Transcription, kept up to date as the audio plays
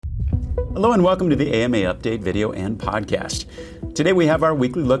Hello and welcome to the AMA Update video and podcast. Today we have our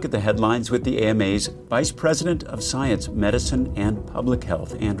weekly look at the headlines with the AMA's Vice President of Science, Medicine, and Public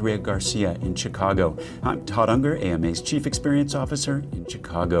Health, Andrea Garcia in Chicago. I'm Todd Unger, AMA's Chief Experience Officer in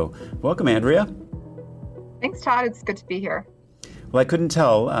Chicago. Welcome, Andrea. Thanks, Todd. It's good to be here. Well, I couldn't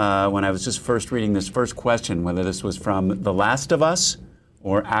tell when I was just first reading this first question whether this was from The Last of Us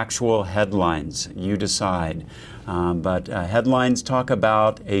or actual headlines. You decide. But headlines talk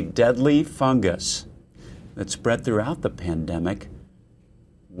about a deadly fungus that spread throughout the pandemic.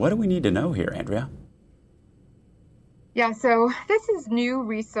 What do we need to know here, Andrea? Yeah, so this is new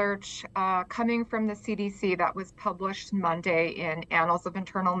research coming from the CDC that was published Monday in Annals of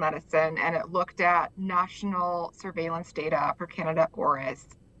Internal Medicine, and it looked at national surveillance data for Candida auris.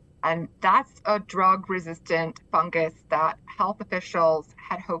 And that's a drug-resistant fungus that health officials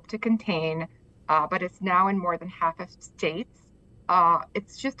had hoped to contain, but it's now in more than half of states.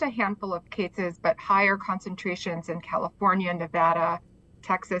 It's just a handful of cases, but higher concentrations in California, Nevada,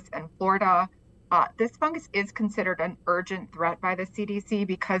 Texas, and Florida. This fungus is considered an urgent threat by the CDC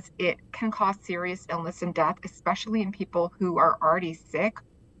because it can cause serious illness and death, especially in people who are already sick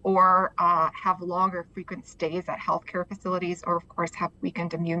or have longer frequent stays at healthcare facilities, or of course have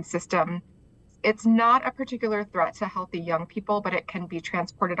weakened immune system. It's not a particular threat to healthy young people, but it can be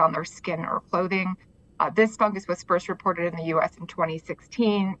transported on their skin or clothing. This fungus was first reported in the US in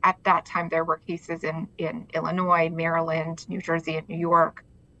 2016. At that time, there were cases in Illinois, Maryland, New Jersey, and New York.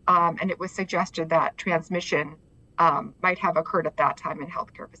 And it was suggested that transmission might have occurred at that time in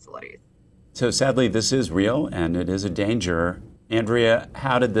healthcare facilities. So sadly, this is real and it is a danger. Andrea,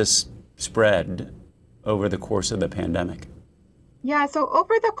 how did this spread over the course of the pandemic? Yeah, so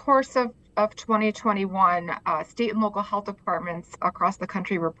over the course of 2021, state and local health departments across the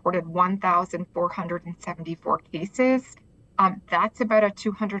country reported 1,474 cases. That's about a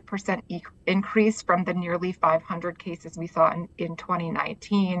 200% increase from the nearly 500 cases we saw in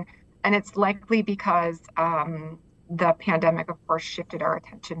 2019. And it's likely because the pandemic, of course, shifted our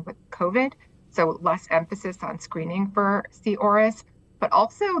attention with COVID. So less emphasis on screening for C. auris, but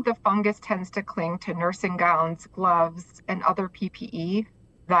also the fungus tends to cling to nursing gowns, gloves, and other PPE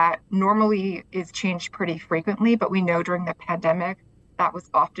that normally is changed pretty frequently, but we know during the pandemic that was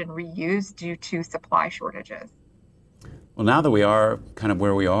often reused due to supply shortages. Well, now that we are kind of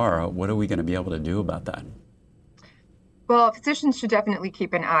where we are, what are we going to be able to do about that? Well, physicians should definitely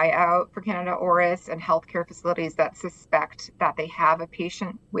keep an eye out for Candida auris, and healthcare facilities that suspect that they have a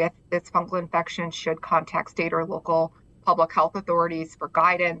patient with this fungal infection should contact state or local public health authorities for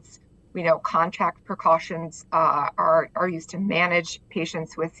guidance. We know contact precautions are used to manage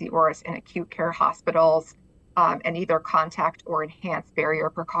patients with C. auris in acute care hospitals, and either contact or enhanced barrier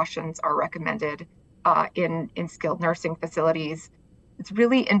precautions are recommended in skilled nursing facilities. It's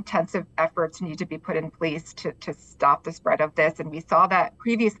really intensive efforts need to be put in place to stop the spread of this. And we saw that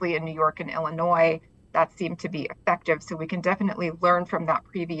previously in New York and Illinois, that seemed to be effective. So we can definitely learn from that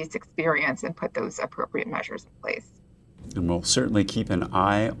previous experience and put those appropriate measures in place. And we'll certainly keep an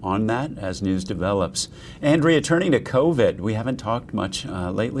eye on that as news develops. Andrea, turning to COVID, we haven't talked much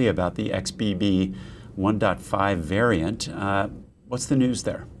lately about the XBB 1.5 variant. What's the news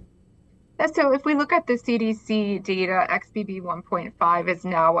there? So if we look at the CDC data, XBB 1.5 is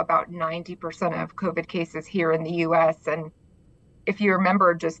now about 90% of COVID cases here in the US. And if you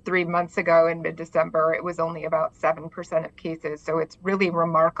remember, just 3 months ago in mid-December, it was only about 7% of cases. So it's really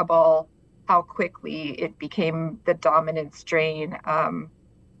remarkable how quickly it became the dominant strain.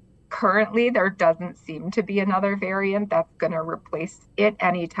 Currently, there doesn't seem to be another variant that's going to replace it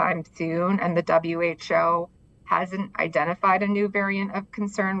anytime soon. And the WHO hasn't identified a new variant of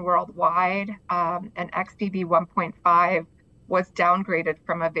concern worldwide. And XBB 1.5 was downgraded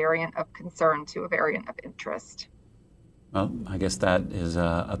from a variant of concern to a variant of interest. Well, I guess that is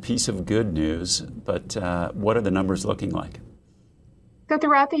a piece of good news, but what are the numbers looking like? So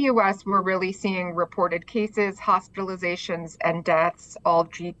throughout the US, we're really seeing reported cases, hospitalizations, and deaths all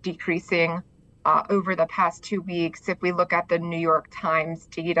decreasing over the past 2 weeks. If we look at the New York Times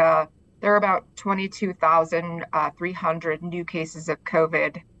data, there are about 22,300 new cases of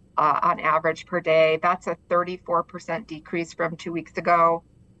COVID on average per day. That's a 34% decrease from 2 weeks ago.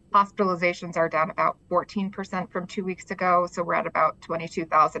 Hospitalizations are down about 14% from 2 weeks ago. So we're at about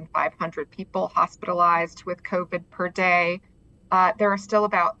 22,500 people hospitalized with COVID per day. There are still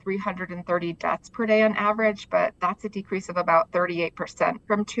about 330 deaths per day on average, but that's a decrease of about 38%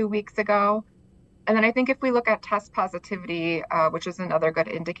 from 2 weeks ago. And then I think if we look at test positivity, which is another good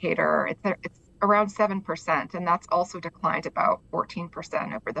indicator, it's around 7%, and that's also declined about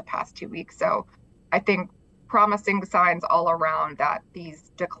 14% over the past 2 weeks. So I think promising signs all around that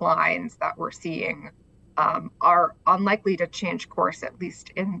these declines that we're seeing are unlikely to change course, at least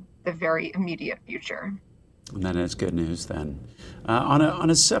in the very immediate future. And that is good news then. On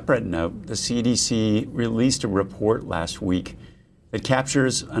a separate note, the CDC released a report last week that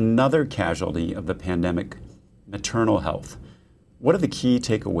captures another casualty of the pandemic, maternal health. What are the key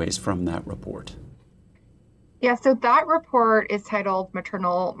takeaways from that report? Yeah, so that report is titled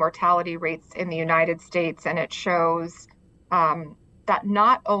Maternal Mortality Rates in the United States, and it shows that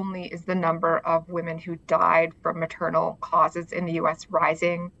not only is the number of women who died from maternal causes in the US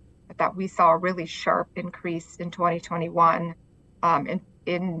rising, but that we saw a really sharp increase in 2021.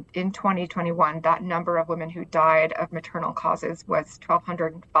 In 2021, that number of women who died of maternal causes was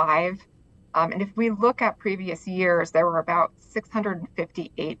 1,205. And if we look at previous years, there were about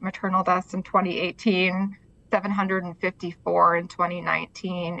 658 maternal deaths in 2018, 754 in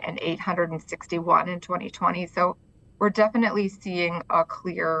 2019, and 861 in 2020. So we're definitely seeing a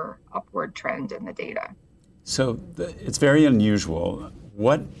clear upward trend in the data. So it's very unusual.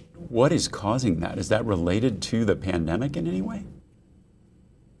 What is causing that? Is that related to the pandemic in any way?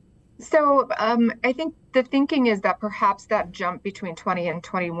 So I think the thinking is that perhaps that jump between 20 and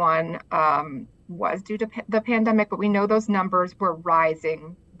 21 was due to the pandemic, but we know those numbers were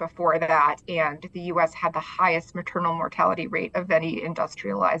rising before that, and the US had the highest maternal mortality rate of any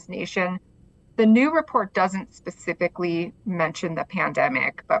industrialized nation. The new report doesn't specifically mention the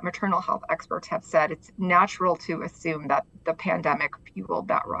pandemic, but maternal health experts have said it's natural to assume that the pandemic fueled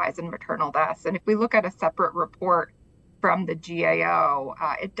that rise in maternal deaths. And if we look at a separate report from the GAO,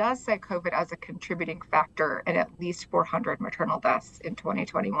 it does cite COVID as a contributing factor in at least 400 maternal deaths in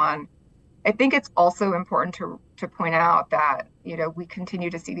 2021. I think it's also important to point out that, we continue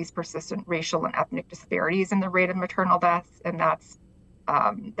to see these persistent racial and ethnic disparities in the rate of maternal deaths, and that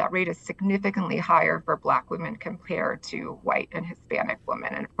rate is significantly higher for Black women compared to white and Hispanic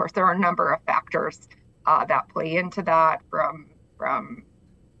women. And of course, there are a number of factors that play into that, from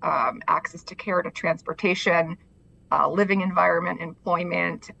access to care to transportation, living environment,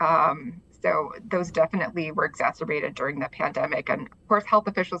 employment. So those definitely were exacerbated during the pandemic. And of course, health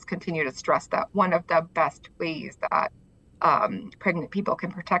officials continue to stress that one of the best ways that pregnant people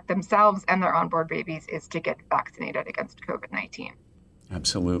can protect themselves and their onboard babies is to get vaccinated against COVID-19.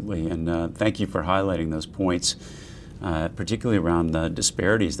 Absolutely. And thank you for highlighting those points, particularly around the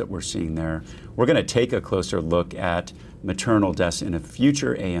disparities that we're seeing there. We're going to take a closer look at maternal deaths in a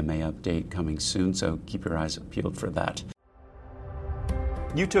future AMA update coming soon, so keep your eyes peeled for that.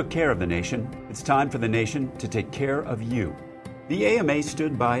 You took care of the nation. It's time for the nation to take care of you. The AMA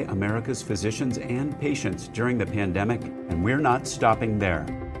stood by America's physicians and patients during the pandemic, and we're not stopping there.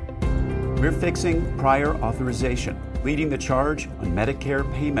 We're fixing prior authorization, leading the charge on Medicare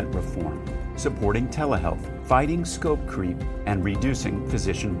payment reform, supporting telehealth, fighting scope creep, and reducing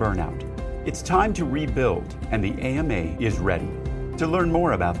physician burnout. It's time to rebuild, and the AMA is ready. To learn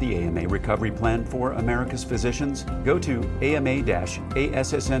more about the AMA Recovery Plan for America's Physicians, go to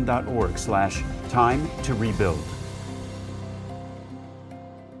ama-assn.org/time to rebuild.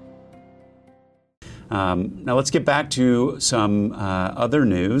 Now let's get back to some other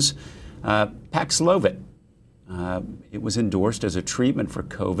news. Paxlovid. It was endorsed as a treatment for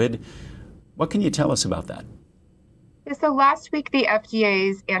COVID. What can you tell us about that? So last week, the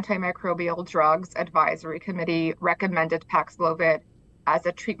FDA's Antimicrobial Drugs Advisory Committee recommended Paxlovid as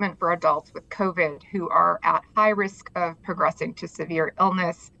a treatment for adults with COVID who are at high risk of progressing to severe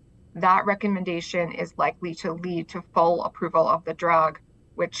illness. That recommendation is likely to lead to full approval of the drug,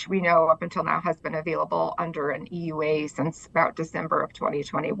 which we know up until now has been available under an EUA since about December of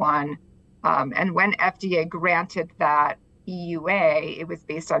 2021. And when FDA granted that EUA, it was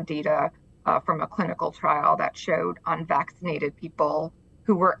based on data from a clinical trial that showed unvaccinated people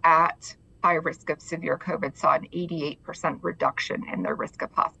who were at high risk of severe COVID saw an 88% reduction in their risk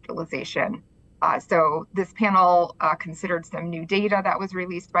of hospitalization. So this panel considered some new data that was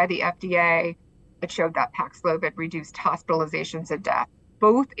released by the FDA. It showed that Paxlovid reduced hospitalizations and death,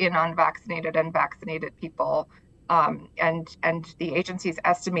 both in unvaccinated and vaccinated people. And the agency is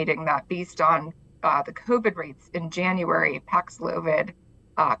estimating that based on the COVID rates in January, Paxlovid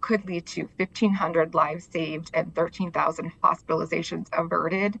could lead to 1,500 lives saved and 13,000 hospitalizations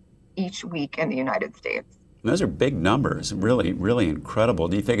averted each week in the United States. Those are big numbers, really, really incredible.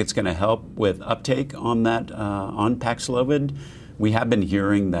 Do you think it's going to help with uptake on that, on Paxlovid? We have been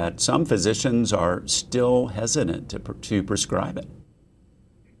hearing that some physicians are still hesitant to prescribe it.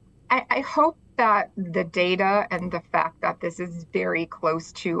 I hope that the data and the fact that this is very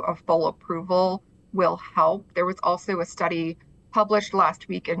close to a full approval will help. There was also a study published last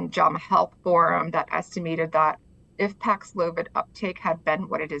week in JAMA Health Forum that estimated that if Paxlovid uptake had been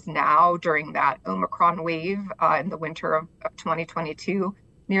what it is now during that Omicron wave in the winter of 2022,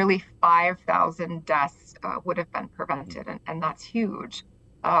 nearly 5,000 deaths would have been prevented, and that's huge.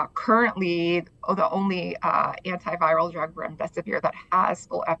 Currently, the only antiviral drug, remdesivir, that has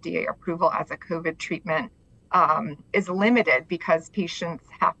full FDA approval as a COVID treatment is limited because patients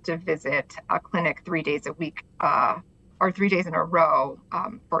have to visit a clinic 3 days a week or 3 days in a row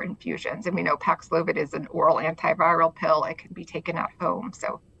for infusions. And we know Paxlovid is an oral antiviral pill. It can be taken at home.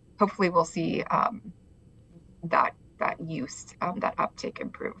 So hopefully we'll see that use, that uptake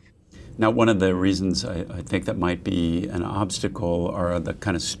improve. Now, one of the reasons I think that might be an obstacle are the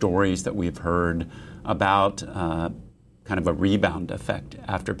kind of stories that we've heard about kind of a rebound effect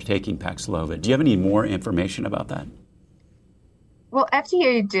after taking Paxlovid. Do you have any more information about that? Well,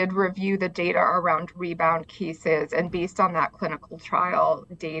 FDA did review the data around rebound cases, and based on that clinical trial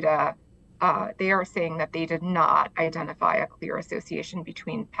data, they are saying that they did not identify a clear association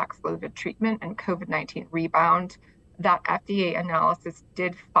between Paxlovid treatment and COVID-19 rebound. That FDA analysis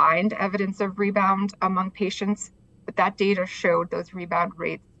did find evidence of rebound among patients, but that data showed those rebound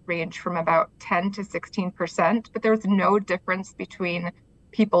rates range from about 10 to 16%, but there was no difference between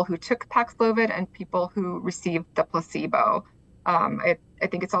people who took Paxlovid and people who received the placebo. I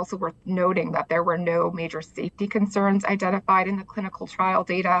think it's also worth noting that there were no major safety concerns identified in the clinical trial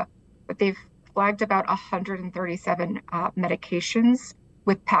data, but they've flagged about 137 medications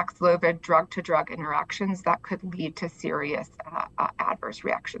with Paxlovid drug-to-drug interactions that could lead to serious adverse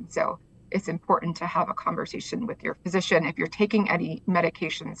reactions. So it's important to have a conversation with your physician if you're taking any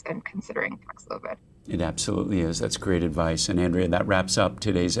medications and considering Paxlovid. It absolutely is. That's great advice. And Andrea, that wraps up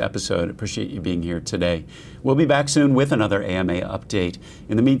today's episode. Appreciate you being here today. We'll be back soon with another AMA update.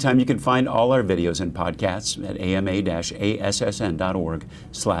 In the meantime, you can find all our videos and podcasts at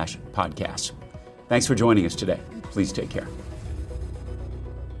ama-assn.org/podcasts. Thanks for joining us today. Please take care.